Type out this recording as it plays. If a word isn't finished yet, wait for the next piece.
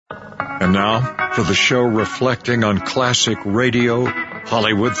And now, for the show reflecting on classic radio,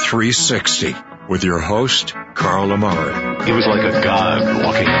 Hollywood 360, with your host, Carl Amari. He was like a god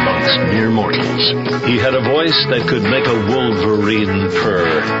walking amongst mere mortals. He had a voice that could make a wolverine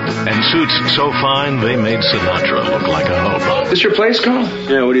purr, and suits so fine they made Sinatra look like a hobo. This your place, Carl?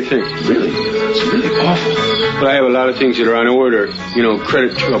 Yeah, what do you think? Really? It's really awful. But I have a lot of things that are on order.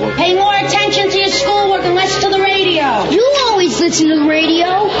 Credit trouble. Pay more attention to your schoolwork and less to the radio. You always listen to the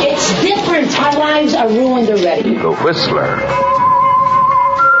radio. It's different. Our lives are ruined already. The Whistler.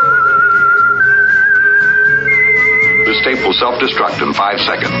 This tape will self-destruct in 5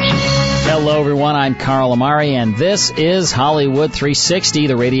 seconds. Hello, everyone. I'm Carl Amari, and this is Hollywood 360,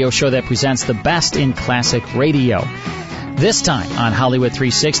 the radio show that presents the best in classic radio. This time on Hollywood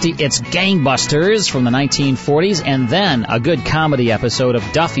 360, it's Gangbusters from the 1940s, and then a good comedy episode of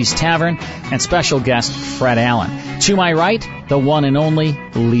Duffy's Tavern and special guest Fred Allen. To my right, the one and only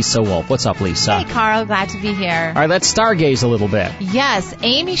Lisa Wolf. What's up, Lisa? Hey, Carl. Glad to be here. All right, let's stargaze a little bit. Yes,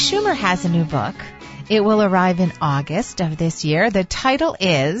 Amy Schumer has a new book. It will arrive in August of this year. The title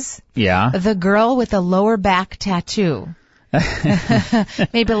is The Girl with the Lower Back Tattoo.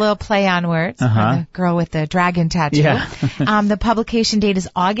 Maybe a little play on words. The girl with the dragon tattoo. Yeah. The publication date is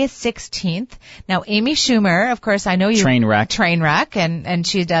August 16th. Now, Amy Schumer, of course, I know you... Trainwreck, and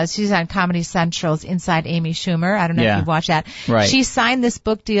she's on Comedy Central's Inside Amy Schumer. I don't know if you've watched that. Right. She signed this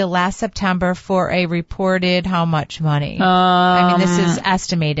book deal last September for a reported how much money? This is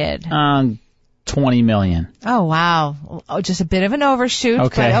estimated. $20 million. Oh, wow. Oh, just a bit of an overshoot.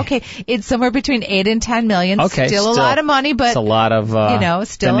 Okay. But okay. It's somewhere between $8 and $10 million. Okay. Still a lot of money, but. It's a lot of,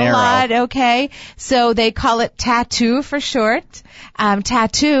 still dinero. a lot. Okay. So they call it Tattoo for short.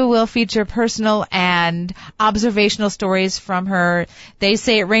 Tattoo will feature personal and observational stories from her. They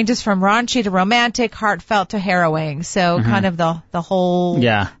say it ranges from raunchy to romantic, heartfelt to harrowing. So kind of the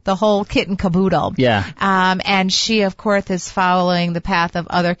whole kit and caboodle. Yeah. And she, of course, is following the path of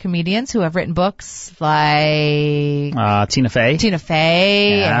other comedians who have written books like Tina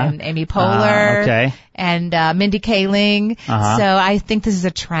Fey and Amy Poehler and Mindy Kaling. So I think this is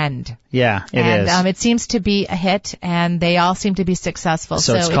a trend. Yeah, it is. And it seems to be a hit, and they all seem to be successful.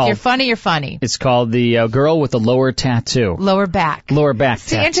 So if you're funny, you're funny. It's called The Girl with the Lower Tattoo. Lower back tattoo.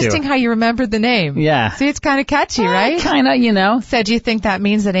 See, interesting how you remembered the name. Yeah. See, it's kind of catchy, right? Kind of, So do you think that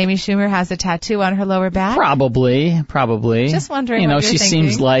means that Amy Schumer has a tattoo on her lower back? Probably. Just wondering what you're she thinking.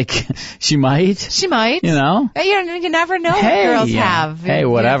 seems like she might. She might. You never know what girls have. Hey,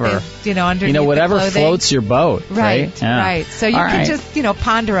 whatever. Underneath whatever the clothing. Floats your boat. Right. Yeah. So you can just,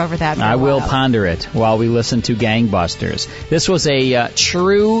 ponder over that for a I will while. ponder it while we listen to Gangbusters. This was a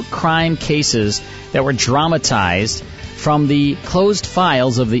true crime cases that were dramatized from the closed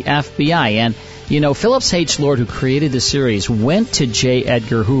files of the FBI. And, Phillips H. Lord, who created the series, went to J.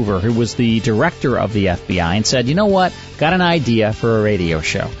 Edgar Hoover, who was the director of the FBI, and said, you know what, got an idea for a radio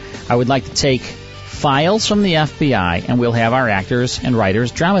show. I would like to take files from the FBI, and we'll have our actors and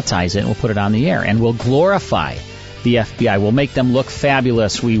writers dramatize it, and we'll put it on the air, and we'll glorify the FBI. We'll make them look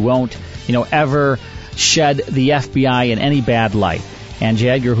fabulous. We won't, ever shed the FBI in any bad light. And J.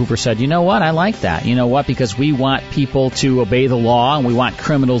 Edgar Hoover said, you know what, I like that. You know what, because we want people to obey the law, and we want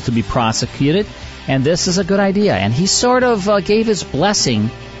criminals to be prosecuted, and this is a good idea. And he sort of gave his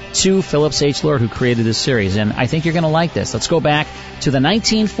blessing to Phillips H. Lord, who created this series. And I think you're going to like this. Let's go back to the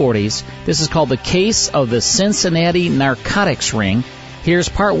 1940s. This is called The Case of the Cincinnati Narcotics Ring. Here's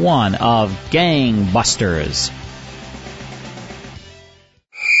part one of Gangbusters.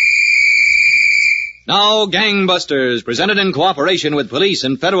 Now, Gangbusters, presented in cooperation with police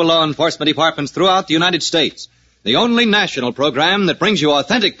and federal law enforcement departments throughout the United States. The only national program that brings you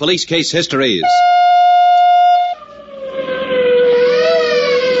authentic police case histories.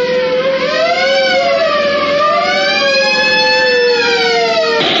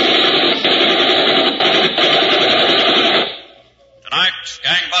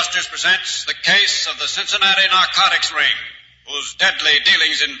 Gangbusters presents the case of the Cincinnati Narcotics Ring, whose deadly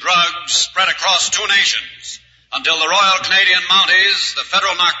dealings in drugs spread across two nations, until the Royal Canadian Mounties, the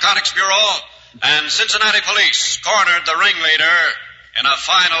Federal Narcotics Bureau, and Cincinnati Police cornered the ringleader in a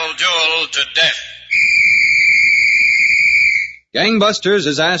final duel to death. Gangbusters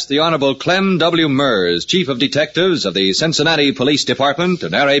has asked the Honorable Clem W. Mers, Chief of Detectives of the Cincinnati Police Department, to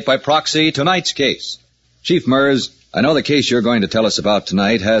narrate by proxy tonight's case. Chief Mers, I know the case you're going to tell us about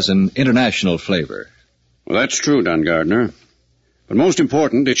tonight has an international flavor. Well, that's true, Don Gardner. But most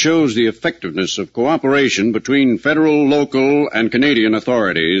important, it shows the effectiveness of cooperation between federal, local, and Canadian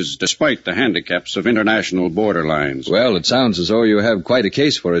authorities, despite the handicaps of international border lines. Well, it sounds as though you have quite a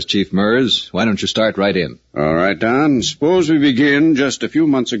case for us, Chief Mers. Why don't you start right in? All right, Don. Suppose we begin just a few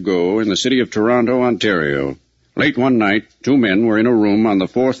months ago in the city of Toronto, Ontario. Late one night, two men were in a room on the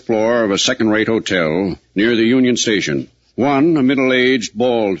fourth floor of a second-rate hotel near the Union Station. One, a middle-aged,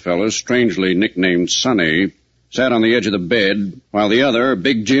 bald fellow, strangely nicknamed Sonny, sat on the edge of the bed, while the other,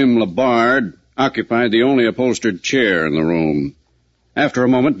 Big Jim Labard, occupied the only upholstered chair in the room. After a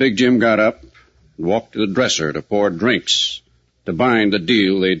moment, Big Jim got up and walked to the dresser to pour drinks to bind the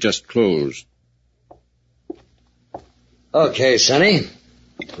deal they'd just closed. Okay, Sonny.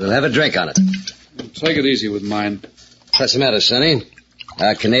 We'll have a drink on it. Take it easy with mine. What's the matter, Sonny?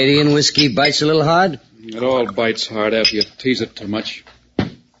 Canadian whiskey bites a little hard? It all bites hard after you tease it too much.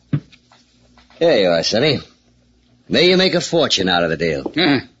 There you are, Sonny. May you make a fortune out of the deal.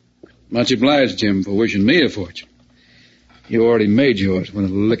 Much obliged, Jim, for wishing me a fortune. You already made yours when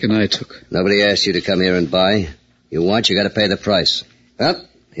the licking I took. Nobody asked you to come here and buy. You got to pay the price. Well,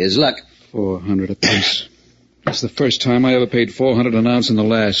 here's luck. $400 apiece. That's the first time I ever paid $400 an ounce in the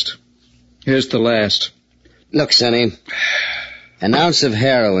last. Here's the last. Look, Sonny, an ounce of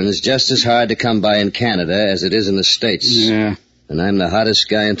heroin is just as hard to come by in Canada as it is in the States. Yeah. And I'm the hottest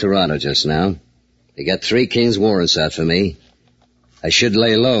guy in Toronto just now. They got 3 Kings warrants out for me. I should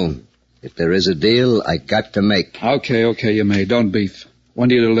lay low. If there is a deal, I got to make. Okay, you may. Don't beef. When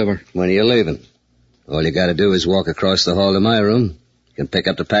do you deliver? When are you leaving? All you got to do is walk across the hall to my room. You can pick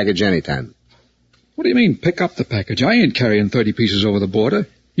up the package anytime. What do you mean, pick up the package? I ain't carrying 30 pieces over the border.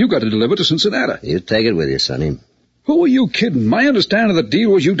 You got to deliver to Cincinnati. You take it with you, Sonny. Who are you kidding? My understanding of the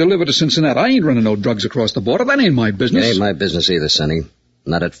deal was you deliver to Cincinnati. I ain't running no drugs across the border. That ain't my business. It ain't my business either, Sonny.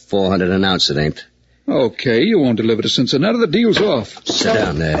 Not at $400 an ounce, it ain't. Okay, you won't deliver to Cincinnati. The deal's off. Sit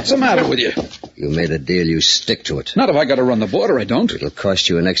down there. What's the matter with you? You made a deal, you stick to it. Not if I got to run the border, I don't. It'll cost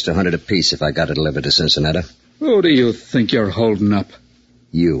you an extra $100 apiece if I got to deliver to Cincinnati. Who do you think you're holding up?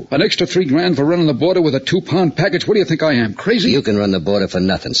 You. An extra $3,000 for running the border with a 2-pound package? What do you think I am, crazy? You can run the border for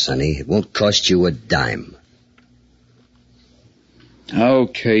nothing, Sonny. It won't cost you a dime.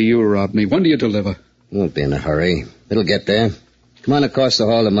 Okay, you robbed me. When do you deliver? Won't be in a hurry. It'll get there. Come on across the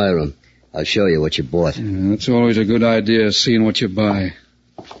hall to my room. I'll show you what you bought. Yeah, that's always a good idea, seeing what you buy.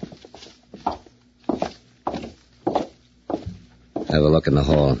 Have a look in the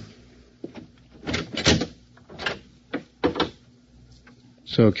hall.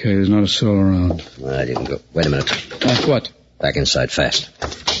 It's okay. There's not a soul around. All right, you can go. Wait a minute. What? Back inside, fast.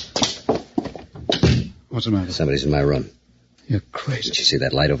 What's the matter? Somebody's in my room. You're crazy. Did you see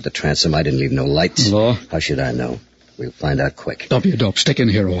that light over the transom? I didn't leave no lights. Law? How should I know? We'll find out quick. Don't be a dope. Stick in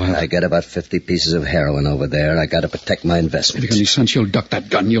here a while. I got about 50 pieces of heroin over there. I got to protect my investment. If you got any sense, you'll duck that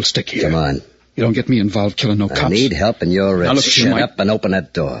gun. You'll stick here. Come on. You don't get me involved killing no cops. I need help, and you're it. Shut up and open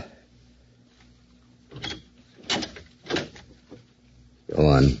that door. Go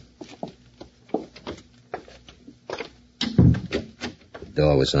on. The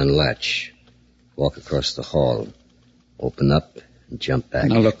door was on latch. Walk across the hall. Open up and jump back.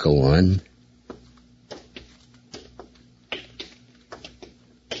 Now look. Go on.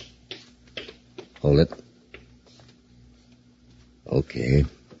 Hold it. Okay.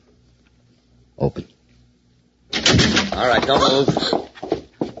 Open. All right, don't move.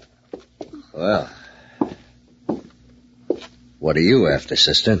 Well. What are you after,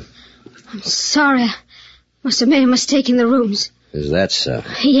 sister? I'm sorry. I must have made a mistake in the rooms. Is that so?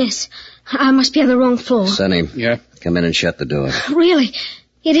 Yes. I must be on the wrong floor. Sonny. Yeah? Come in and shut the door. Really?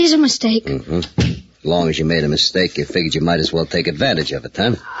 It is a mistake. Mm-hmm. As long as you made a mistake, you figured you might as well take advantage of it,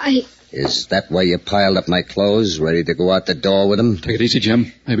 huh? Is that why you piled up my clothes, ready to go out the door with them? Take it easy,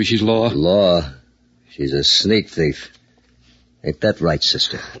 Jim. Maybe she's Law. Law? She's a sneak thief. Ain't that right,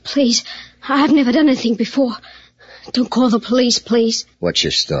 sister? Please, I've never done anything before. Don't call the police, please. What's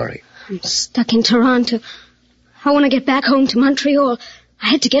your story? I'm stuck in Toronto. I want to get back home to Montreal. I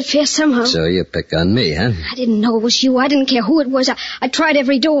had to get fair somehow. So you pick on me, huh? I didn't know it was you. I didn't care who it was. I tried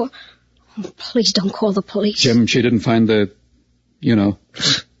every door. Oh, please don't call the police. Jim, she didn't find the...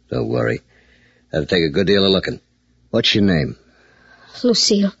 Don't worry. That'll take a good deal of looking. What's your name?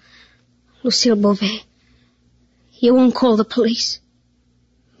 Lucille. Lucille Beauvais. You won't call the police?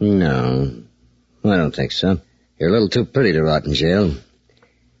 No, I don't think so. You're a little too pretty to rot in jail.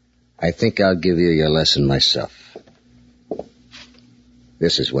 I think I'll give you your lesson myself.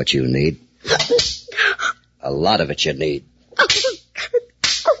 This is what you need. A lot of it you need.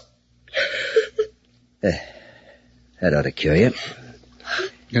 That ought to cure you.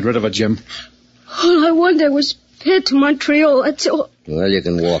 Get rid of her, Jim. All I wanted was Head to Montreal, that's all. Well, you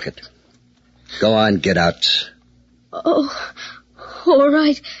can walk it. Go on, get out. Oh, all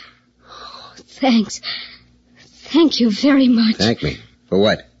right. Oh, thanks. Thank you very much. Thank me? For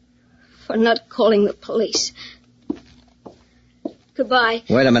what? For not calling the police. Goodbye.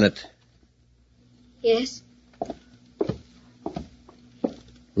 Wait a minute. Yes?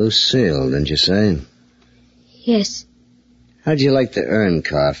 Lucille, didn't you say? Yes. How'd you like to earn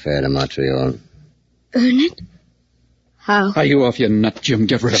car fare to Montreal? Earn it? How? Are you off your nut, Jim?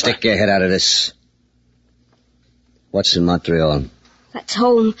 Get rid of Stick your head out of this. What's in Montreal? That's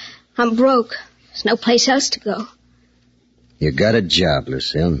home. I'm broke. There's no place else to go. You got a job,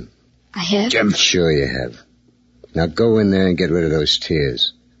 Lucille. I have? Jim. Sure you have. Now go in there and get rid of those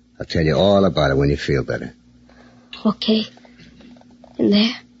tears. I'll tell you all about it when you feel better. Okay. In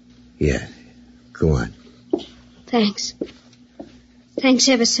there? Yeah. Go on. Thanks. Thanks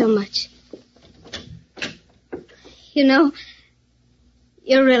ever so much. You know,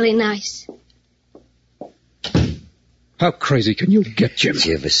 you're really nice. How crazy can you get, Jim? Did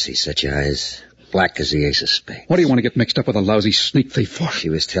you ever see such eyes? Black as the ace of spades. What do you want to get mixed up with a lousy sneak thief for? She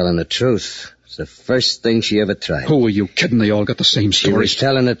was telling the truth. It's the first thing she ever tried. Who are you kidding? They all got the same story. She was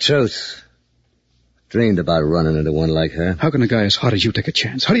telling the truth. Dreamed about running into one like her. How can a guy as hot as you take a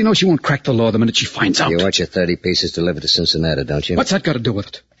chance? How do you know she won't crack the law the minute she finds out? You want your 30 pieces delivered to Cincinnati, don't you? What's that got to do with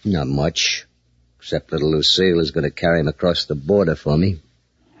it? Not much. Except little Lucille is going to carry him across the border for me.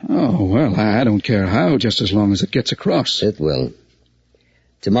 Oh, well, I don't care how, just as long as it gets across. It will.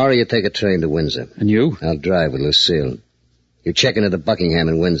 Tomorrow you take a train to Windsor. And you? I'll drive with Lucille. You check into the Buckingham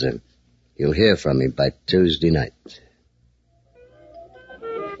in Windsor. You'll hear from me by Tuesday night.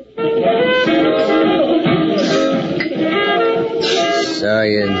 So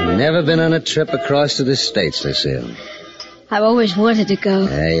you've never been on a trip across to the States, Lucille? I've always wanted to go.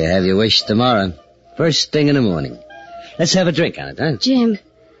 You have your wish tomorrow. First thing in the morning. Let's have a drink on it, huh? Jim,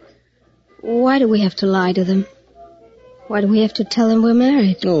 why do we have to lie to them? Why do we have to tell them we're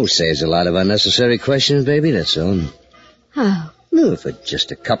married? Oh, saves a lot of unnecessary questions, baby, that's all. How? No, if it's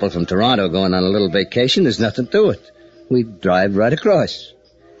just a couple from Toronto going on a little vacation, there's nothing to it. We drive right across.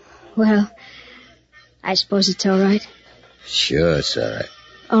 Well, I suppose it's all right. Sure, it's all right.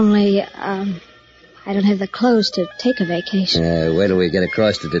 Only, I don't have the clothes to take a vacation. Wait till we get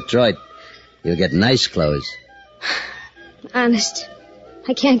across to Detroit. You'll get nice clothes. Honest,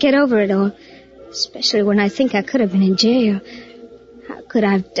 I can't get over it all. Especially when I think I could have been in jail. How could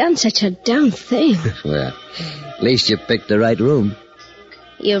I have done such a dumb thing? Well, at least you picked the right room.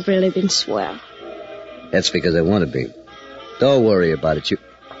 You've really been swell. That's because I want to be. Don't worry about it.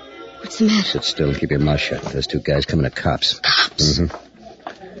 What's the matter? Sit still and keep your mouth shut. Those two guys coming to cops. Cops? Mm-hmm.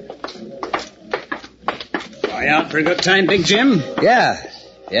 Are you out for a good time, Big Jim? Yeah,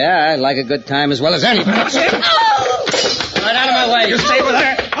 I like a good time as well as anybody. Jim! Oh! Right out of my way. You stay with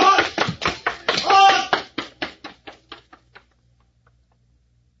her.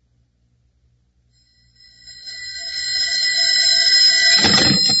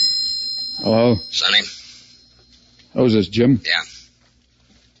 Hello? Sonny? Who's this, Jim? Yeah.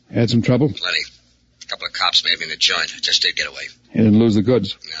 Had some trouble? Plenty. A couple of cops made me in the joint. I just did get away. You didn't lose the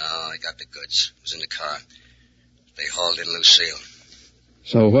goods? No, I got the goods. It was in the car. They hauled in Lucille.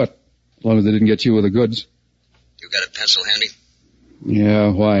 So what? As long as they didn't get you with the goods. You got a pencil handy?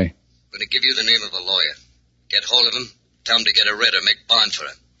 Yeah, why? I'm going to give you the name of a lawyer. Get hold of him, tell him to get a writ or make bond for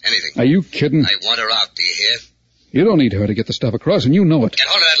her. Anything. Are you kidding? I want her out, do you hear? You don't need her to get the stuff across, and you know it. Get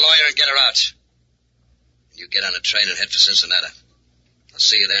hold of that lawyer and get her out. You get on a train and head for Cincinnati. I'll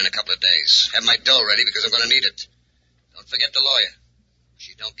see you there in a couple of days. Have my dough ready because I'm going to need it. Don't forget the lawyer. If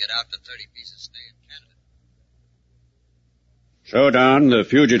she don't get out, the 30 pieces stay in Canada. So, Don, the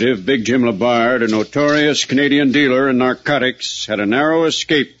fugitive Big Jim Labard, a notorious Canadian dealer in narcotics, had a narrow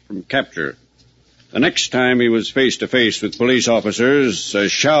escape from capture. The next time he was face to face with police officers, a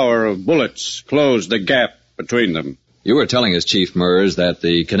shower of bullets closed the gap between them. You were telling us, Chief Mers, that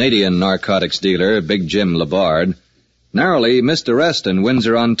the Canadian narcotics dealer, Big Jim Labard, narrowly missed arrest in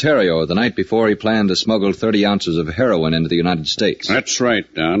Windsor, Ontario, the night before he planned to smuggle 30 ounces of heroin into the United States. That's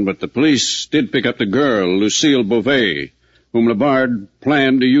right, Don, but the police did pick up the girl, Lucille Beauvais, whom Labard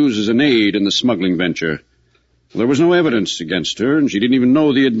planned to use as an aid in the smuggling venture. Well, there was no evidence against her, and she didn't even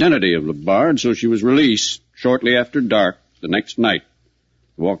know the identity of Labard, so she was released shortly after dark the next night.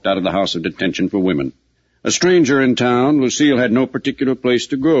 Walked out of the house of detention for women. A stranger in town, Lucille had no particular place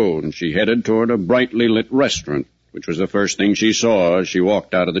to go, and she headed toward a brightly lit restaurant, which was the first thing she saw as she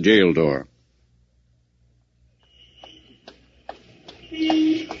walked out of the jail door.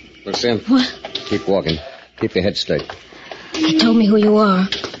 Lucille. What? Keep walking. Keep your head straight. They told me who you are.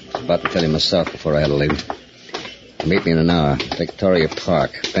 I was about to tell you myself before I had to leave. Meet me in an hour. Victoria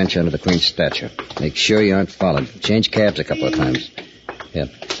Park. Bench under the Queen's statue. Make sure you aren't followed. Change cabs a couple of times. Yeah,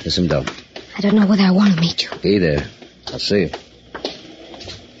 here's some dough. I don't know whether I want to meet you. Be there. I'll see you.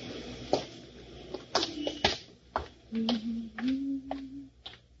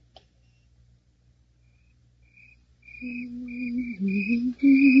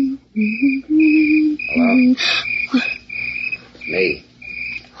 Hello? It's me.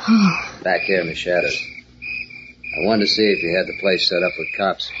 Oh. Back here in the shadows. I wanted to see if you had the place set up with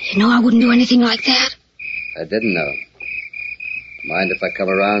cops. You know I wouldn't do anything like that. I didn't know. Mind if I come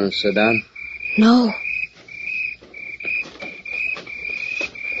around and sit down? No.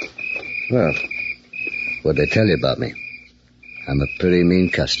 Well, what'd they tell you about me? I'm a pretty mean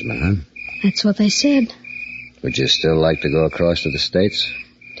customer, huh? That's what they said. Would you still like to go across to the States?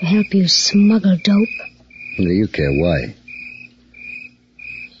 To help you smuggle dope. Do you care why?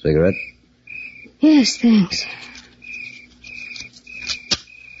 Cigarette? Yes, thanks.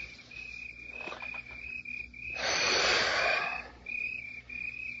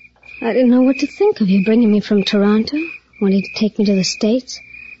 I didn't know what to think of you bringing me from Toronto, wanting to take me to the States.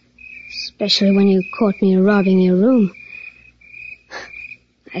 Especially when you caught me robbing your room.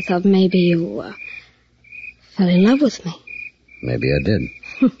 I thought maybe you fell in love with me. Maybe I did.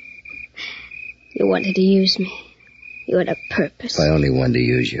 You wanted to use me. You had a purpose. If I only wanted to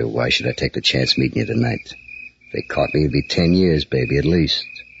use you, why should I take the chance meeting you tonight? If they caught me, it'd be 10 years, baby, at least.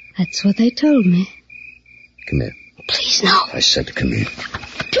 That's what they told me. Come here. Please, no. I said to come here.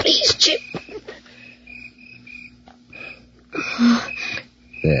 Please, Jim.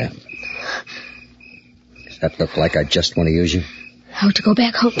 There. Does that look like I just want to use you? How to go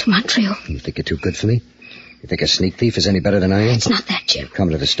back home to Montreal. You think you're too good for me? You think a sneak thief is any better than I am? It's not that, Jim. Come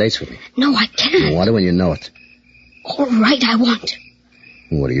to the States with me. No, I can't. You want to when you know it. All right, I want to.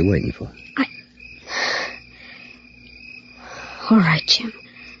 What are you waiting for? All right, Jim.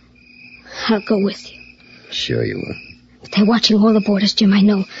 I'll go with you. Sure you will. But they're watching all the borders, Jim. I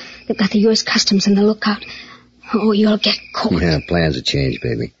know. They've got the U.S. Customs on the lookout. Oh, you'll get caught. Yeah, plans have changed,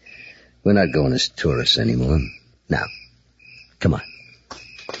 baby. We're not going as tourists anymore. Now, come on.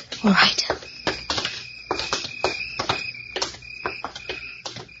 All right.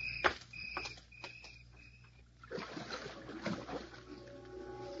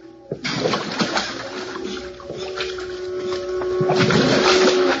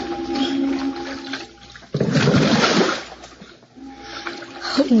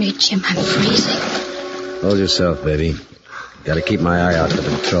 Hold me, Jim. I'm freezing. Hold yourself, baby. Gotta keep my eye out for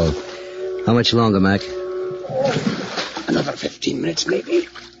the patrol. How much longer, Mac? Another 15 minutes, maybe.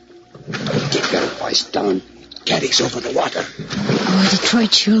 Keep your voice down. Carries over the water. Oh,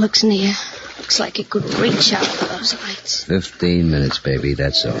 Detroit sure looks near. Looks like it could reach out for those lights. 15 minutes, baby,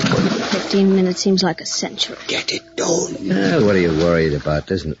 that's all. 15 minutes seems like a century. Get it done. What are you worried about?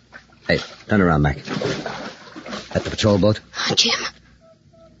 Isn't it? Hey, turn around, Mac. At the patrol boat? Oh, Jim.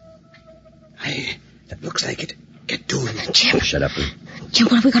 Hey, that looks like it. Get doing it. Jim. Shut up. Jim,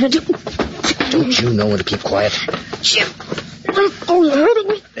 what are we going to do? Don't you know when to keep quiet? Jim. Oh, you're hurting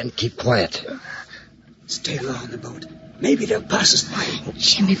me. Then keep quiet. Stay low on the boat. Maybe they'll pass us by.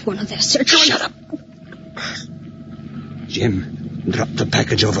 Jim, if one of their searchers... Shut up. Jim, drop the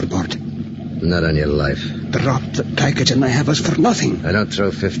package overboard. Not on your life. Drop the package and I have us for nothing. I don't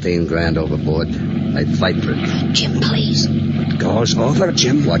throw 15 grand overboard. I'd fight for it. Jim, please. It goes over,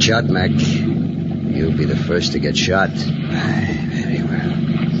 Jim. Watch out, Mac. You'll be the first to get shot. Very well.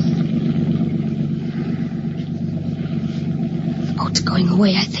 The boat's going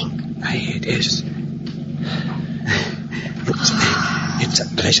away, I think. Aye, it is. It's a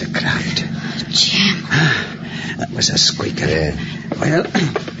pleasure craft. Jim. That was a squeaker. Yeah. Well,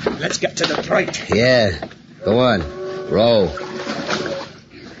 let's get to Detroit. Yeah. Go on. Row.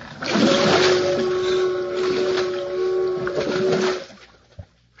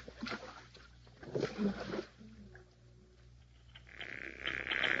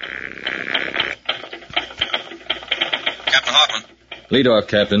 Captain Hoffman. Lead off,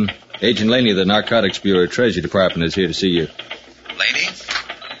 Captain. Agent Laney of the Narcotics Bureau Treasury Department is here to see you. Laney?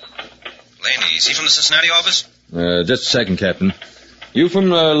 Laney, is he from the Cincinnati office? Just a second, Captain. You from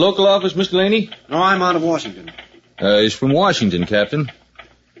the local office, Mr. Laney? No, I'm out of Washington. He's from Washington, Captain.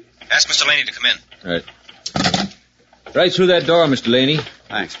 Ask Mr. Laney to come in. Right. Right through that door, Mr. Laney.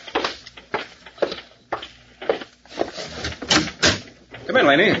 Thanks. Come in,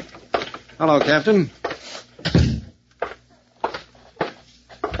 Laney. Hello, Captain.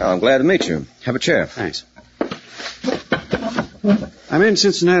 Oh, I'm glad to meet you. Have a chair. Thanks. I'm in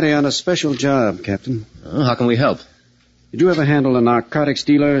Cincinnati on a special job, Captain. How can we help? Did you ever handle a narcotics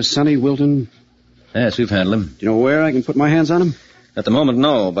dealer, Sonny Wilton? Yes, we've handled him. Do you know where I can put my hands on him? At the moment,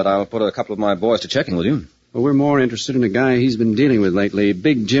 no, but I'll put a couple of my boys to checking with you. Well, we're more interested in a guy he's been dealing with lately,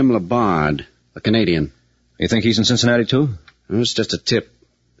 Big Jim Labard, a Canadian. You think he's in Cincinnati, too? Well, it's just a tip.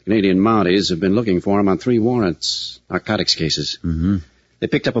 The Canadian Mounties have been looking for him on 3 warrants, narcotics cases. Mm-hmm. They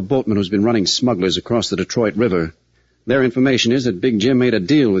picked up a boatman who's been running smugglers across the Detroit River. Their information is that Big Jim made a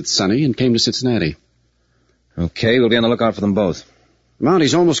deal with Sonny and came to Cincinnati. Okay, we'll be on the lookout for them both. The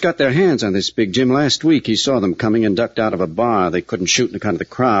Mounties almost got their hands on this Big Jim last week. He saw them coming and ducked out of a bar. They couldn't shoot in account of the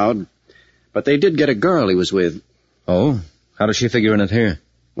crowd, but they did get a girl he was with. Oh? How does she figure in it here?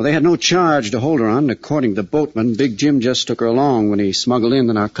 Well, they had no charge to hold her on. According to the boatman, Big Jim just took her along when he smuggled in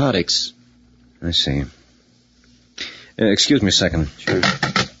the narcotics. I see. Excuse me a second. Sure.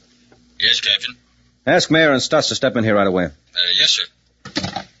 Yes, Captain. Ask Mayor and Stutz to step in here right away. Yes, sir.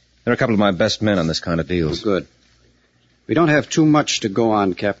 They're a couple of my best men on this kind of deals. Oh, good. We don't have too much to go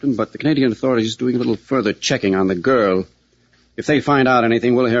on, Captain, but the Canadian authorities are doing a little further checking on the girl. If they find out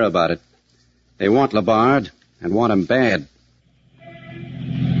anything, we'll hear about it. They want Labard, and want him bad.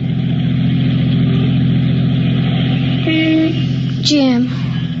 Jim.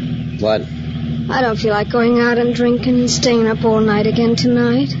 What? I don't feel like going out and drinking and staying up all night again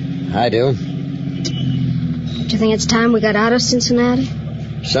tonight. I do. Do you think it's time we got out of Cincinnati?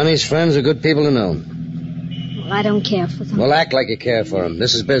 Sonny's friends are good people to know. Well, I don't care for them. Well, act like you care for them.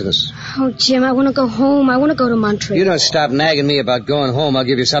 This is business. Oh, Jim, I want to go home. I want to go to Montreal. You don't stop nagging me about going home. I'll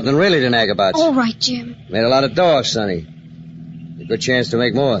give you something really to nag about. All right, Jim. Made a lot of dough, Sonny. A good chance to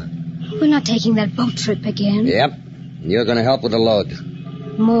make more. We're not taking that boat trip again. Yep. You're going to help with the load.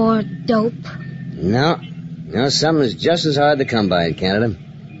 More dope? No. No, something's just as hard to come by in Canada.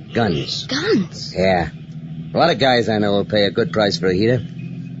 Guns. Guns? Yeah. A lot of guys I know will pay a good price for a heater.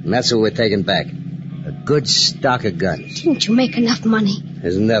 And that's what we're taking back. A good stock of guns. Didn't you make enough money?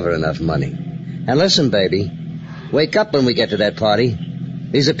 There's never enough money. And listen, baby. Wake up when we get to that party.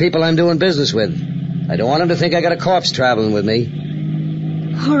 These are people I'm doing business with. I don't want them to think I got a corpse traveling with me.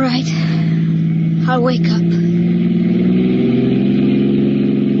 All right. I'll wake up.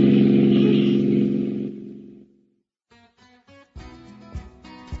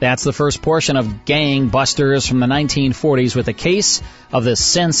 That's the first portion of Gang Busters from the 1940s with a case of the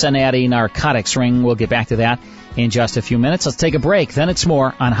Cincinnati narcotics ring. We'll get back to that in just a few minutes. Let's take a break. Then it's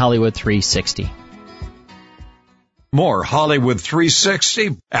more on Hollywood 360. More Hollywood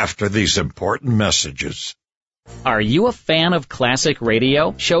 360 after these important messages. Are you a fan of classic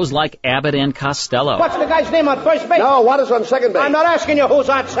radio? Shows like Abbott and Costello. What's the guy's name on first base? No, what is on second base? I'm not asking you who's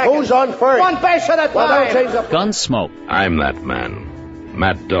on second. Who's on first? One base at a time. Well, don't change the... Gunsmoke. I'm that man.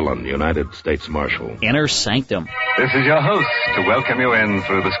 Matt Dillon, United States Marshal. Inner Sanctum. This is your host to welcome you in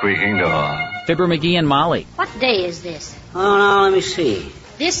through the squeaking door. Fibber McGee and Molly. What day is this? Oh, now, let me see.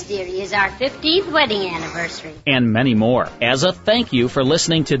 This, dearie, is our 15th wedding anniversary. And many more. As a thank you for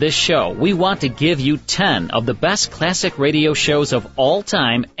listening to this show, we want to give you 10 of the best classic radio shows of all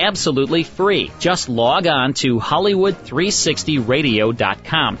time absolutely free. Just log on to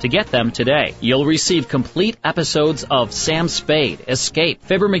Hollywood360radio.com to get them today. You'll receive complete episodes of Sam Spade, Escape,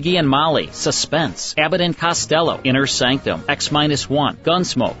 Fibber McGee and Molly, Suspense, Abbott and Costello, Inner Sanctum, X-1,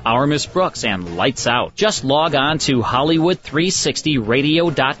 Gunsmoke, Our Miss Brooks, and Lights Out. Just log on to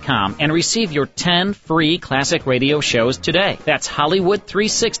Hollywood360radio.com and receive your 10 free classic radio shows today. That's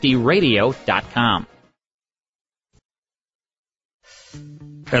Hollywood360radio.com.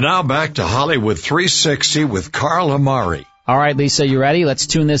 And now back to Hollywood 360 with Carl Amari. All right, Lisa, you ready? Let's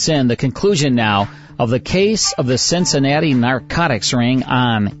tune this in. The conclusion now of the case of the Cincinnati narcotics ring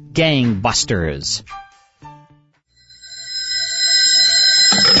on Gang Busters.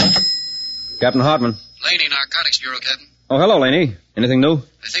 Captain Hartman. Laney, Narcotics Bureau, Captain. Oh, hello, Laney. Anything new?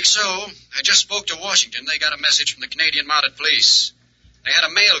 I think so. I just spoke to Washington. They got a message from the Canadian Mounted Police. They had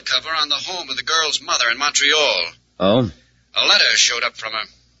a mail cover on the home of the girl's mother in Montreal. Oh? A letter showed up from her.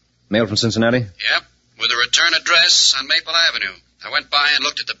 Mail from Cincinnati? Yep, with a return address on Maple Avenue. I went by and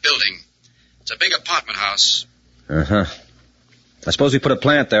looked at the building. It's a big apartment house. Uh-huh. I suppose we put a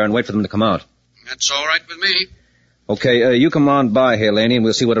plant there and wait for them to come out. That's all right with me. Okay, you come on by here, Laney, and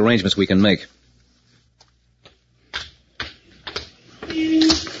we'll see what arrangements we can make.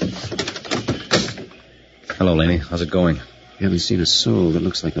 Hello, Laney. How's it going? We haven't seen a soul that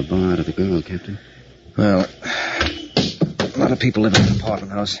looks like the bar to the girl, Captain. Well, a lot of people live in the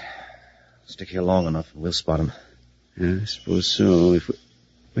apartment house. Stick here long enough and we'll spot them. Yeah, I suppose so. If we...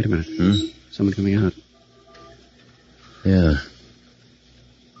 Wait a minute. Someone coming out. Yeah.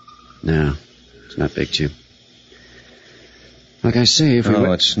 No, it's not Big Jim. Like I say, if we...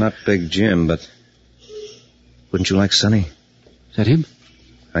 it's not Big Jim, but... Wouldn't you like Sonny? Is that him?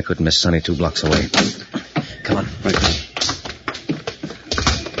 I couldn't miss Sonny 2 blocks away. Come on. Right.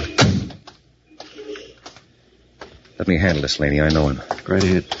 Let me handle this, Laney. I know him. Right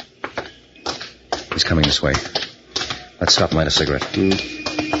ahead. He's coming this way. Let's stop and light a cigarette.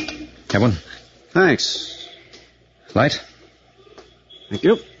 Have one? Thanks. Light? Thank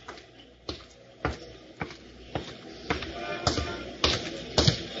you.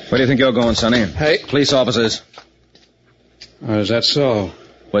 Where do you think you're going, Sonny? Hey. Police officers. Is that so?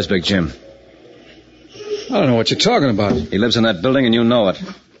 Where's Big Jim? I don't know what you're talking about. He lives in that building and you know it.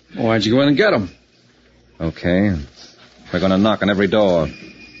 Why'd you go in and get him? Okay. We're going to knock on every door.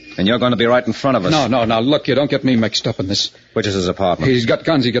 And you're going to be right in front of us. No. Look, you don't get me mixed up in this. Which is his apartment? He's got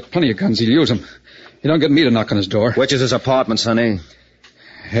guns. He's got plenty of guns. He'll use them. You don't get me to knock on his door. Which is his apartment, Sonny?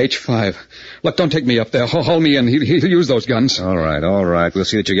 H5. Look, don't take me up there. Hold me in. He'll use those guns. All right. We'll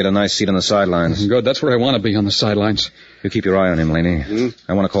see that you get a nice seat on the sidelines. Good. That's where I want to be, on the sidelines. You keep your eye on him, Laney.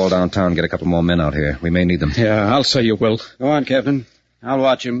 I want to call downtown and get a couple more men out here. We may need them. Yeah, I'll say you will. Go on, Captain. I'll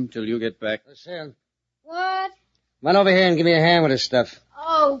watch him till you get back. Listen. What? Come on over here and give me a hand with this stuff.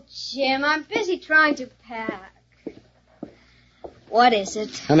 Oh, Jim, I'm busy trying to pack. What is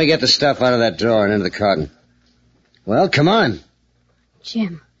it? Let me get the stuff out of that drawer and into the carton. Well, come on.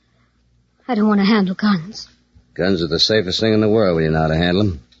 Jim, I don't want to handle guns. Guns are the safest thing in the world when you know how to handle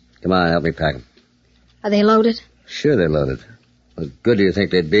them. Come on, help me pack them. Are they loaded? Sure they're loaded. What good do you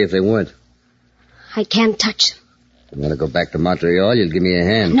think they'd be if they weren't? I can't touch them. You want to go back to Montreal, you'll give me a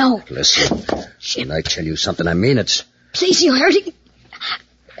hand. No. Listen, when I tell you something, I mean it. Please, you're hurting.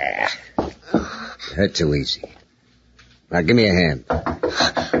 Hurt too easy. Now, give me a hand.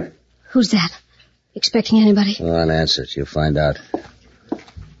 Who's that? Expecting anybody? Go on, answer it. You'll find out.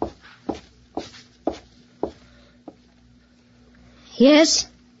 Yes?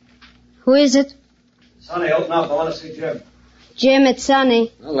 Who is it? Sonny, open up. I want to see Jim. Jim, it's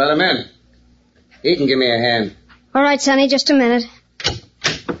Sonny. Well, let him in. He can give me a hand. All right, Sonny, just a minute.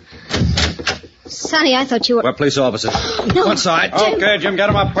 Sonny, I thought you were... We're police officers. No. One side. Jim. Okay, Jim, get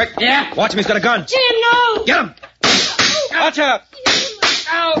him up quick. Yeah? Watch him, he's got a gun. Jim, no! Get him! Watch out!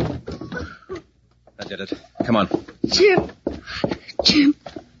 Ow! That did it. Come on. Jim.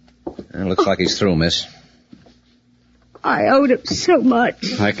 Looks like he's through, miss. I owed him so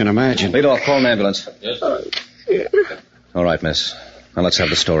much. I can imagine. Lead off, call an ambulance. Yes. All right, miss. Now let's have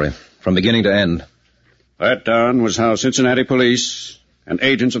the story. From beginning to end. That, Don, was how Cincinnati police and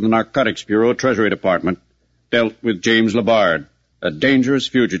agents of the Narcotics Bureau Treasury Department dealt with James Labard, a dangerous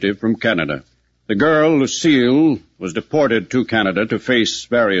fugitive from Canada. The girl, Lucille, was deported to Canada to face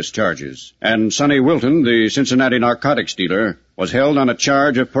various charges. And Sonny Wilton, the Cincinnati narcotics dealer, was held on a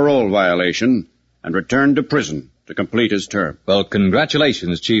charge of parole violation and returned to prison to complete his term. Well,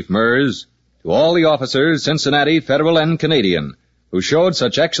 congratulations, Chief Mers, to all the officers, Cincinnati, Federal, and Canadian, who showed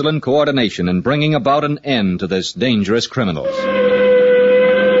such excellent coordination in bringing about an end to this dangerous criminal.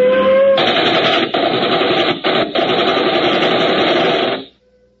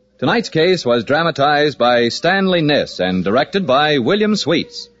 Tonight's case was dramatized by Stanley Niss and directed by William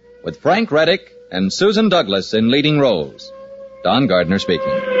Sweets, with Frank Reddick and Susan Douglas in leading roles. Don Gardner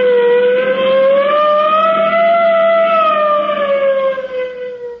speaking.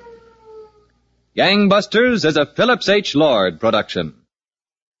 Gangbusters is a Phillips H. Lord production.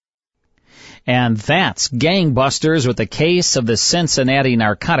 And that's Gangbusters with the case of the Cincinnati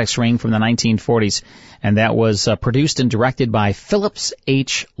narcotics ring from the 1940s. And that was produced and directed by Phillips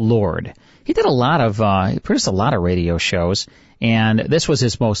H. Lord. He did he produced a lot of radio shows. And this was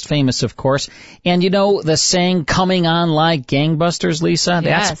his most famous, of course. And you know the saying, coming on like gangbusters, Lisa? Yes.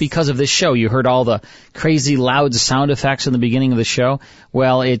 That's because of this show. You heard all the crazy loud sound effects in the beginning of the show.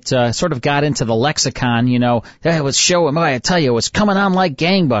 Well, it sort of got into the lexicon, you know. It was showing, I tell you, it was coming on like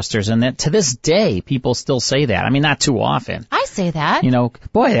gangbusters. And that, to this day, people still say that. I mean, not too often. I say that. You know,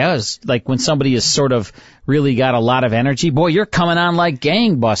 boy, that was like when somebody is sort of really got a lot of energy. Boy, you're coming on like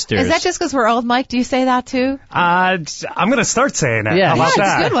gangbusters. Is that just because we're old, Mike? Do you say that too? I'm going to start saying it. Yeah, How about it's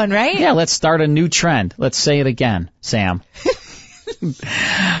that? a good one, right? Yeah, let's start a new trend. Let's say it again, Sam.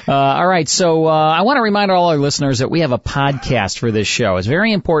 All right, so I want to remind all our listeners that we have a podcast for this show. It's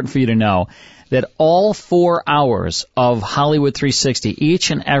very important for you to know that all 4 hours of Hollywood 360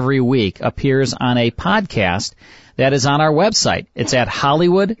 each and every week appears on a podcast that is on our website. It's at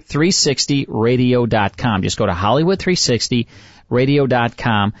Hollywood360radio.com. Just go to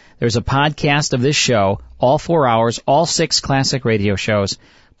Hollywood360radio.com. There's a podcast of this show, all 4 hours, all 6 classic radio shows,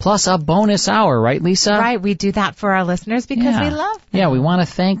 plus a bonus hour, right, Lisa? Right, we do that for our listeners because we love them. Yeah, we want to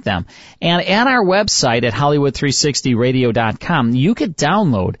thank them. And at our website at Hollywood360radio.com, you could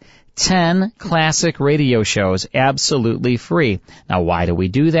download 10 classic radio shows absolutely free. Now, why do we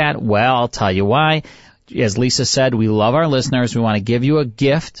do that? Well, I'll tell you why. As Lisa said, we love our listeners. We want to give you a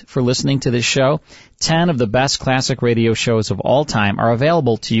gift for listening to this show. 10 of the best classic radio shows of all time are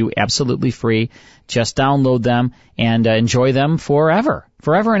available to you absolutely free. Just download them and enjoy them forever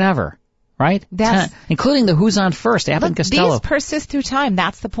and ever. Right? 10, including the Who's On First, Abbott and Costello. These persist through time.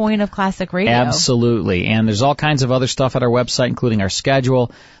 That's the point of classic radio. Absolutely. And there's all kinds of other stuff at our website, including our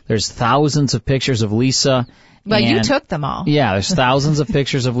schedule. There's thousands of pictures of Lisa. Well, you took them all. Yeah, there's thousands of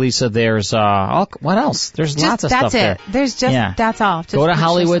pictures of Lisa. There's, what else? There's lots of stuff there. That's it. That's all. Go to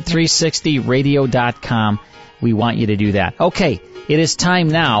Hollywood360radio.com. We want you to do that. Okay, it is time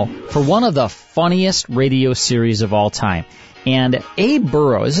now for one of the funniest radio series of all time. And Abe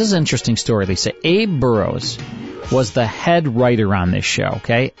Burrows, this is an interesting story, Lisa. Abe Burrows was the head writer on this show,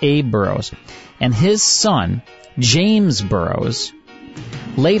 okay? Abe Burrows. And his son, James Burrows,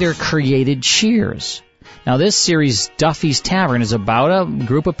 later created Cheers. Now, this series, Duffy's Tavern, is about a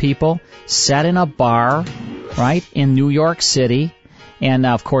group of people set in a bar, right, in New York City. And,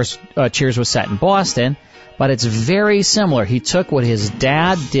 of course, Cheers was set in Boston. But it's very similar. He took what his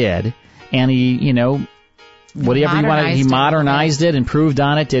dad did, and he modernized it, improved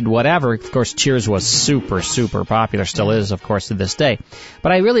on it, did whatever. Of course, Cheers was super, super popular, still is, of course, to this day.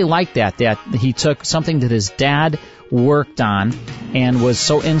 But I really like that he took something that his dad worked on and was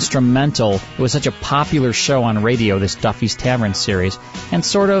so instrumental. It was such a popular show on radio, this Duffy's Tavern series, and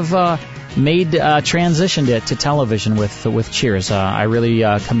sort of transitioned it to television with Cheers. I really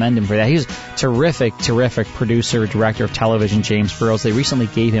commend him for that. He's a terrific producer, director of television, James Burrows. They recently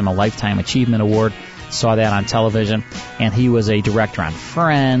gave him a Lifetime Achievement Award. Saw that on television, and he was a director on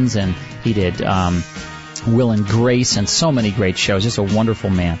Friends, and he did Will and Grace and so many great shows. Just a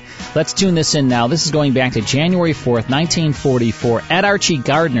wonderful man. Let's tune this in now. This is going back to January 4th, 1944. Ed Archie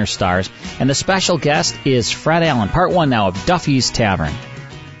Gardner stars, and the special guest is Fred Allen. Part 1 now of Duffy's Tavern.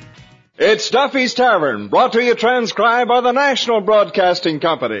 It's Duffy's Tavern, brought to you transcribed by the National Broadcasting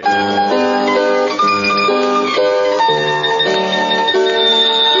Company.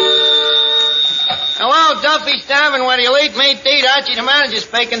 Hello, Duffy's Tavern, where you'll eat meat to eat. Archie, the manager's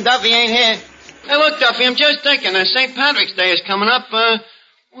speaking. Duffy ain't here. Hey, look, Duffy, I'm just thinking, St. Patrick's Day is coming up.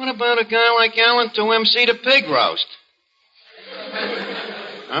 What about a guy like Allen to MC the pig roast?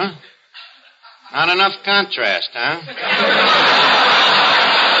 Huh? Not enough contrast, huh?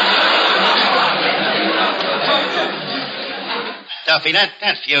 Duffy,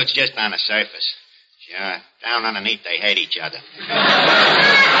 that feud's just on the surface. Sure, down underneath they hate each other.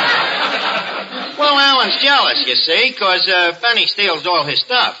 Well, Allen's jealous, you see, 'cause Benny steals all his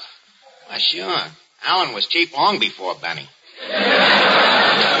stuff. Why, sure. Allen was cheap long before Benny.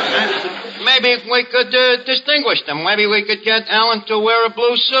 Maybe we could distinguish them. Maybe we could get Allen to wear a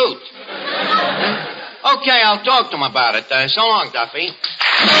blue suit. Okay, I'll talk to him about it. So long, Duffy.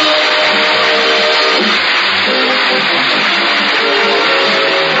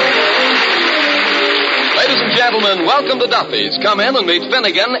 Ladies and gentlemen, welcome to Duffy's. Come in and meet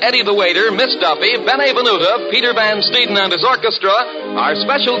Finnegan, Eddie the waiter, Miss Duffy, Benny Venuta, Peter Van Steeden and his orchestra, our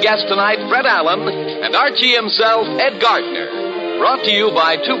special guest tonight, Fred Allen, and Archie himself, Ed Gardner. Brought to you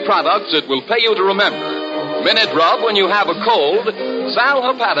by two products that will pay you to remember. Minute Rub when you have a cold, Sal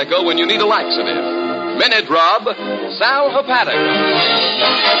Hepatica when you need a laxative. Minute Rub, Sal Hepatica.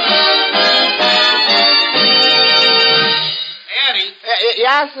 Eddie?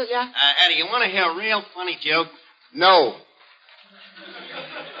 Yeah? Eddie, you want to hear a real funny joke? No.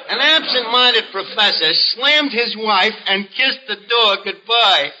 An absent-minded professor slammed his wife and kissed the door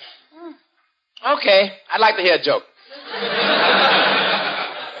goodbye. Okay, I'd like to hear a joke.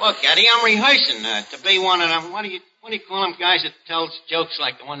 Look, Eddie, I'm rehearsing to be one of them. What do you call them guys that tells jokes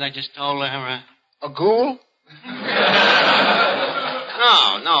like the ones I just told her? A ghoul?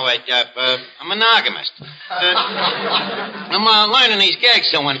 No, I'm monogamist. I'm learning these gags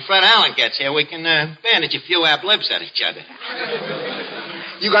so when Fred Allen gets here, we can bandage a few ab-libs at each other.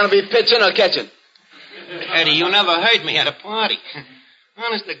 You gonna be pitching or catching? Eddie, you never heard me at a party.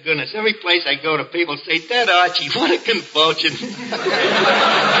 Honest to goodness, every place I go to, people say, "That Archie, what a convulsion."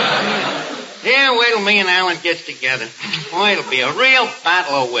 Yeah, wait till me and Allen gets together. Boy, it'll be a real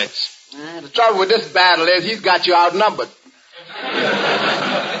battle of wits. The trouble with this battle is he's got you outnumbered.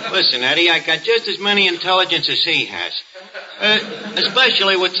 Listen, Eddie, I got just as many intelligence as he has.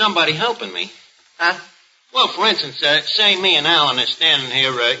 Especially with somebody helping me. Huh? Well, for instance, say me and Allen are standing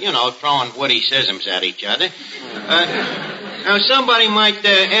here, throwing witticisms at each other. Now, somebody might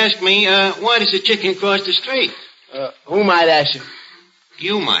ask me, why does a chicken cross the street? Who might ask you?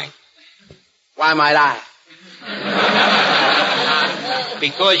 You might. Why might I?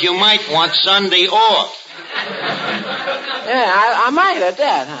 because you might want Sunday off. Yeah, I might at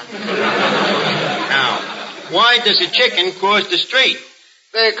that, huh? Now, why does a chicken cross the street?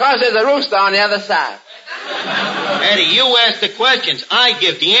 Because there's a rooster on the other side. Eddie, you ask the questions. I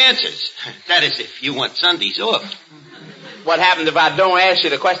give the answers. That is, if you want Sundays off. What happens if I don't ask you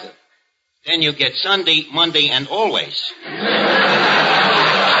the question? Then you get Sunday, Monday, and always.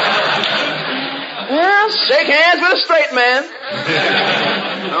 Well, shake hands with a straight man.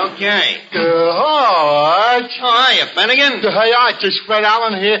 Okay. Hi. Oh, hiya, Finnegan. Hey, Arch, it's Fred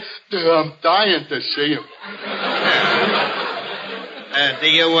Allen here. I'm dying to see him. Do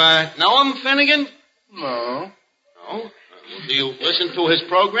you know him, Finnegan? No. No? Do you listen to his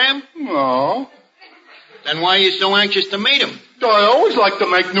program? No. Then why are you so anxious to meet him? I always like to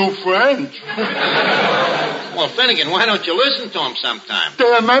make new friends. Well, Finnegan, why don't you listen to him sometime?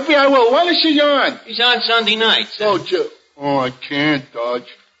 Maybe I will. When is he on? He's on Sunday nights. Oh, I can't, Dodge.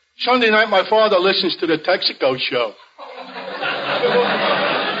 Sunday night, my father listens to the Texaco show.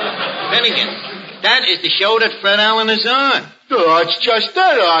 Finnegan, that is the show that Fred Allen is on. It's just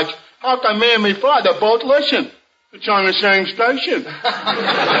that, Dodge. How come me and my father both listen? It's on the same station.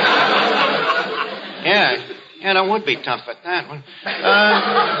 Yeah, that would be tough at that one.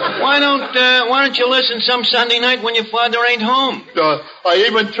 Why don't you listen some Sunday night when your father ain't home? I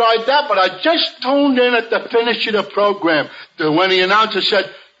even tried that, but I just tuned in at the finish of the program. When the announcer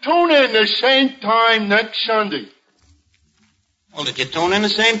said, tune in the same time next Sunday. Well, did you tune in the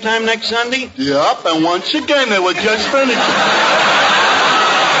same time next Sunday? Yep, and once again, they were just finished.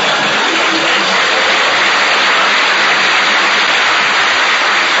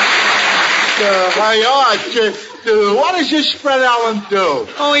 Hey, Arch, what does this Fred Allen do?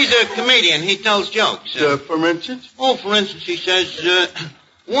 Oh, he's a comedian. He tells jokes. For instance? Oh, for instance, he says,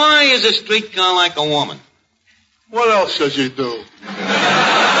 why is a streetcar like a woman? What else does he do?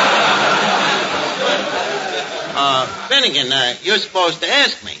 Finnegan, you're supposed to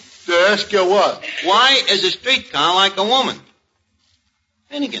ask me. To ask you what? Why is a streetcar like a woman?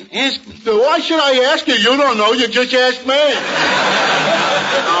 Finnegan, ask me. Why should I ask you? You don't know. You just asked me.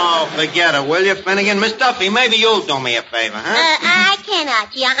 Oh, forget it, will you, Finnegan? Miss Duffy, maybe you'll do me a favor, huh? I can't,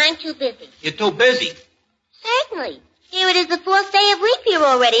 Archie. I'm too busy. You're too busy. Certainly. Here it is the 4th day of leap year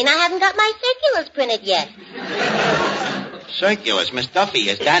already, and I haven't got my circulars printed yet. Circulars, Miss Duffy,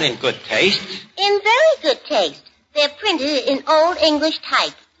 is that in good taste? In very good taste. They're printed in Old English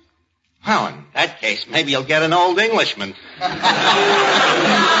type. Well, in that case, maybe you'll get an Old Englishman.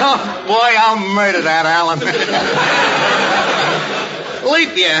 Oh, boy, I'll murder that, Alan.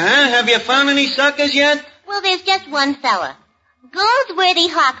 Leap year, huh? Have you found any suckers yet? Well, there's just one fella. Goldsworthy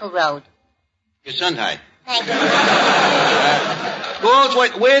Harkle Road. Gesundheit. Thank you.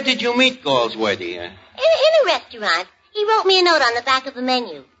 Goldsworthy, where did you meet Goldsworthy? In a restaurant. He wrote me a note on the back of the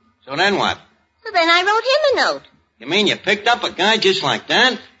menu. So then what? So then I wrote him a note. You mean you picked up a guy just like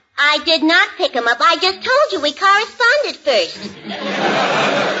that? I did not pick him up. I just told you we corresponded first.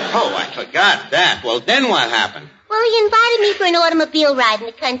 Oh, I forgot that. Well, then what happened? Well, he invited me for an automobile ride in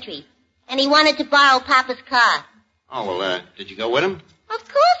the country. And he wanted to borrow Papa's car. Oh, well, did you go with him? Of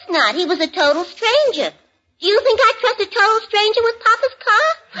course not. He was a total stranger. Do you think I'd trust a total stranger with Papa's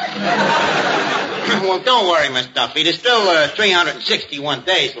car? Well, don't worry, Miss Duffy. There's still 361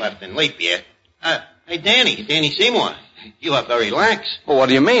 days left in leap year. Hey, Danny Seymour, you are very lax. Well, what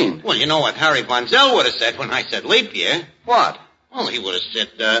do you mean? Well, you know what Harry Bonzel would have said when I said leap year. What? Well, he would have said,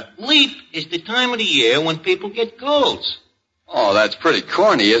 leap is the time of the year when people get colds. Oh, that's pretty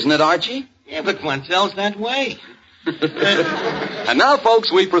corny, isn't it, Archie? Yeah, but Bonzel's that way. And now,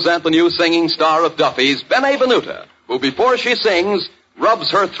 folks, we present the new singing star of Duffy's, Benet Venuta, who, before she sings,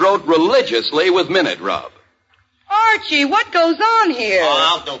 rubs her throat religiously with Minute Rub. Archie, what goes on here?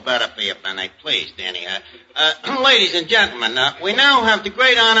 Oh, I'll do better for you, Benet. Please, Danny. Ladies and gentlemen, we now have the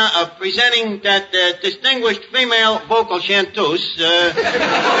great honor of presenting that distinguished female vocal chanteuse, the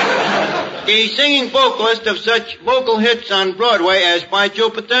singing vocalist of such vocal hits on Broadway as By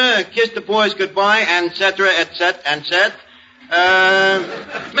Jupiter, Kiss the Boys Goodbye, et cetera,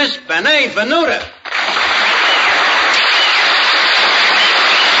 Miss Benet Venuta.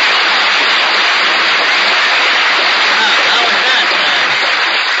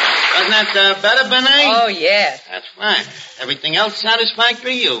 Wasn't that better, Benet? Oh, yes. That's fine. Everything else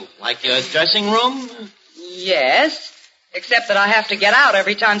satisfactory? You like your dressing room? Yes, except that I have to get out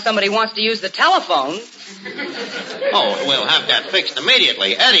every time somebody wants to use the telephone. Oh, we'll have that fixed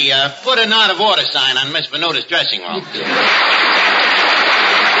immediately. Eddie, put an out-of-order sign on Miss Venuta's dressing room.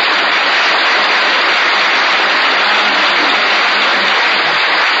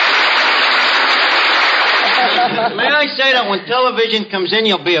 May I say that when television comes in,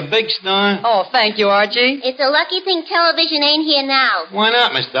 you'll be a big star? Oh, thank you, Archie. It's a lucky thing television ain't here now. Why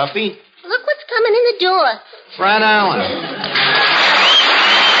not, Miss Duffy? Look what's coming in the door. Fred Allen.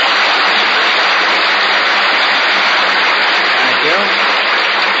 Thank you.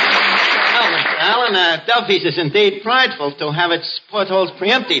 Well, Mr. Allen, Duffy's is indeed prideful to have its portholes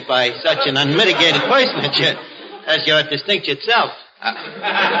preempted by such an unmitigated personage as your distinct itself.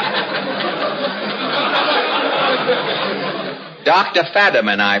 Dr.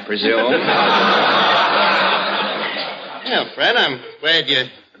 Fadiman, I presume. Yeah, Fred, I'm glad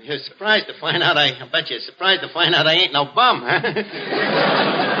you're surprised to find out I bet you're surprised to find out I ain't no bum, huh?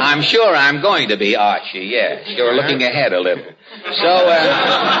 I'm sure I'm going to be, Archie, yes. You're looking ahead a little.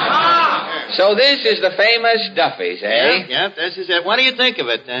 So this is the famous Duffy's, eh? Yeah, this is it. What do you think of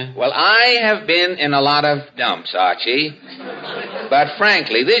it? Well, I have been in a lot of dumps, Archie. But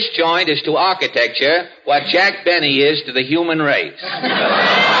frankly, this joint is to architecture what Jack Benny is to the human race.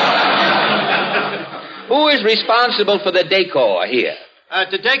 Who is responsible for the decor here?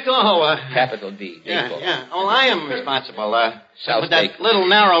 The decor, Capital D, decor. Yeah. Oh, I am responsible. With that little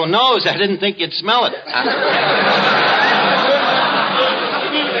narrow nose, I didn't think you'd smell it.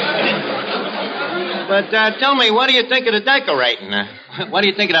 But tell me, what do you think of the decorating? What do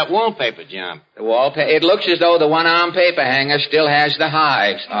you think of that wallpaper job? The wallpaper? It looks as though the one-arm paper hanger still has the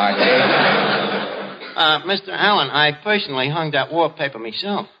hives, Archie. Mr. Allen, I personally hung that wallpaper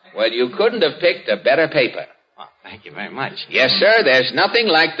myself. Well, you couldn't have picked a better paper. Oh, thank you very much. Yes, sir, there's nothing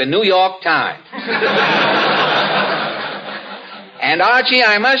like the New York Times. And, Archie,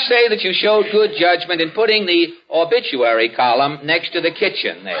 I must say that you showed good judgment in putting the obituary column next to the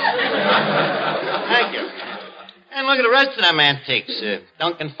kitchen there. Thank you. And look at the rest of them antiques.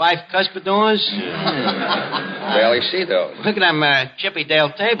 Duncan Fife cuspidors. Barely see those. Look at them Chippy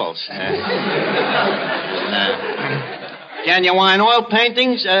Dale tables. Genuine oil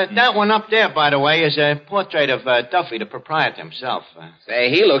paintings. That one up there, by the way, is a portrait of Duffy, the proprietor himself. Say,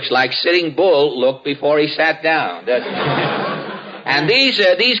 he looks like Sitting Bull looked before he sat down, doesn't he? And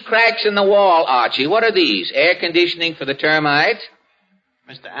these cracks in the wall, Archie, what are these? Air conditioning for the termites?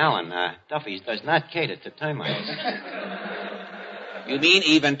 Mr. Allen, Duffy's does not cater to termites. You mean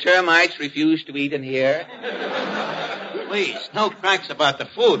even termites refuse to eat in here? Please, no cracks about the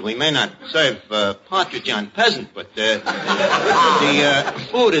food. We may not serve partridge on peasant, but the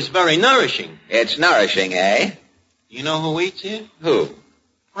food is very nourishing. It's nourishing, eh? You know who eats here? Who?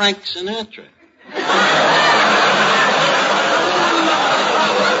 Frank Sinatra.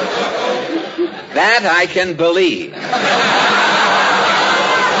 That I can believe.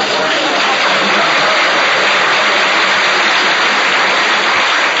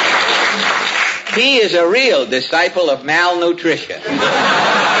 He is a real disciple of malnutrition.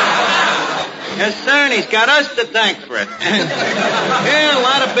 Yes, sir, and he's got us to thank for it. Yeah, a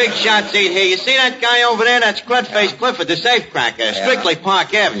lot of big shots eat here. You see that guy over there? That's Crudface Clifford, the safecracker, strictly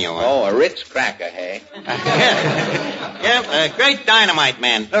Park Avenue. Oh, a Ritz cracker, hey? Yeah, great dynamite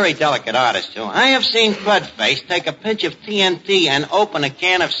man. Very delicate artist, too. I have seen Crudface take a pinch of TNT and open a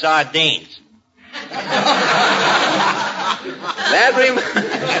can of sardines.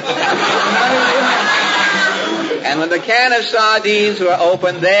 And when the can of sardines were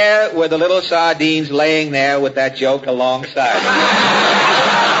opened, there were the little sardines laying there with that joke alongside.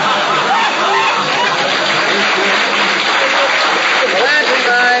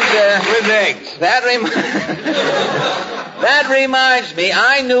 With eggs. That reminds me,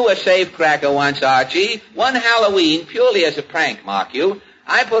 I knew a safecracker once, Archie. One Halloween, purely as a prank, mark you,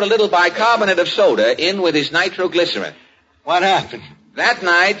 I put a little bicarbonate of soda in with his nitroglycerin. What happened? That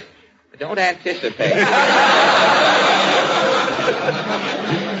night, don't anticipate.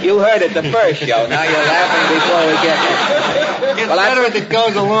 You heard it the first show. Now you're laughing before we get there. It's better as it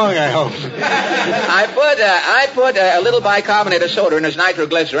goes along, I hope. I put a little bicarbonate of soda in his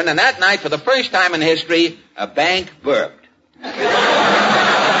nitroglycerin, and that night, for the first time in history, a bank burped.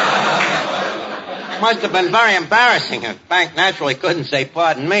 Must have been very embarrassing. A bank naturally couldn't say,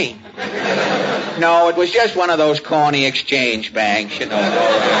 pardon me. No, it was just one of those corny exchange banks, you know.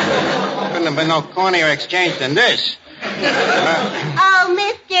 Couldn't have been no cornier exchange than this. Oh,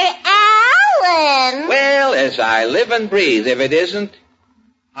 Mr. Allen. Well, as I live and breathe, if it isn't...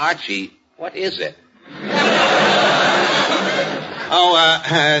 Archie, what is it?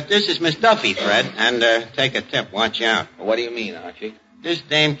 This is Miss Duffy, Fred, and take a tip. Watch out. What do you mean, Archie? This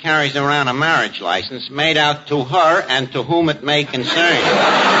dame carries around a marriage license made out to her and to whom it may concern.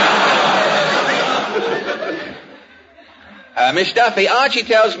 Miss Duffy, Archie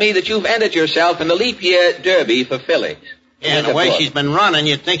tells me that you've entered yourself in the leap year derby for fillies. Yeah, the way she's been running,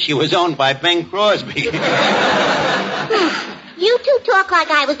 you'd think she was owned by Bing Crosby. You two talk like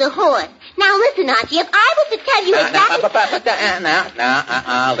I was a horse. Now listen, Archie, if I was to tell you exactly...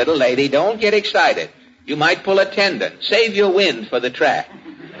 Now, little lady, don't get excited. You might pull a tendon. Save your wind for the track.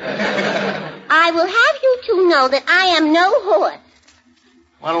 I will have you two know that I am no horse.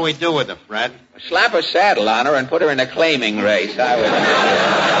 What'll we do with her, Fred? Slap a saddle on her and put her in a claiming race.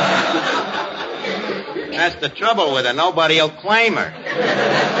 That's the trouble with her. Nobody'll claim her.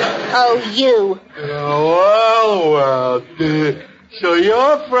 Oh, you. Well. So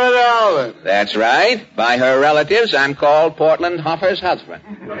you're Fred Allen. That's right. By her relatives, I'm called Portland Hoffer's husband.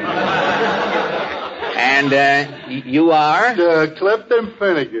 And, you are? Clifton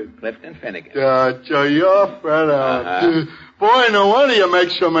Finnegan. Clifton Finnegan. So you're Fred Allen. Boy, no wonder you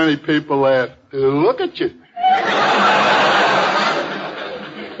make so many people laugh. Look at you.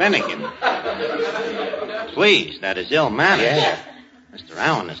 Finnegan. Please, that is ill manners. Yeah. Mr.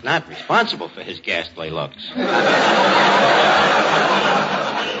 Allen is not responsible for his ghastly looks.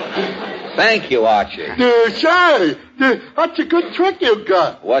 Thank you, Archie. Say, that's a good trick you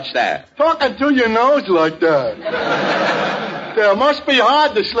got. What's that? Talking through your nose like that. It must be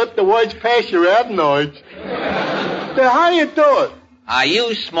hard to slip the words past your adenoids. How do you do it? I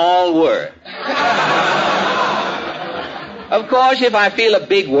use small words. Of course, if I feel a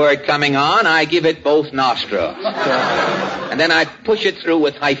big word coming on, I give it both nostrils. And then I push it through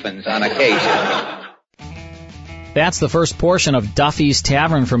with hyphens on occasion. That's the first portion of Duffy's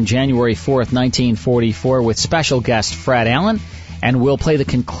Tavern from January 4th, 1944, with special guest Fred Allen. And we'll play the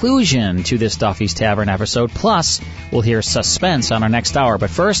conclusion to this Duffy's Tavern episode. Plus, we'll hear Suspense on our next hour. But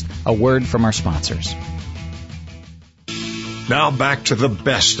first, a word from our sponsors. Now back to the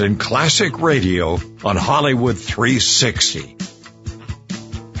best in classic radio on Hollywood 360.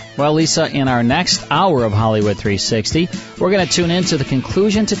 Well, Lisa, in our next hour of Hollywood 360, we're going to tune in to the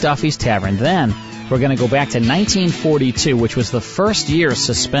conclusion to Duffy's Tavern. Then we're going to go back to 1942, which was the first year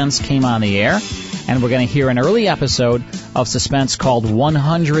Suspense came on the air. And we're going to hear an early episode of Suspense called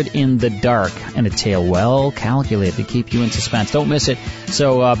 100 in the Dark, and a tale well calculated to keep you in suspense. Don't miss it.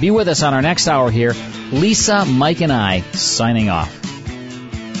 So be with us on our next hour here. Lisa, Mike, and I signing off.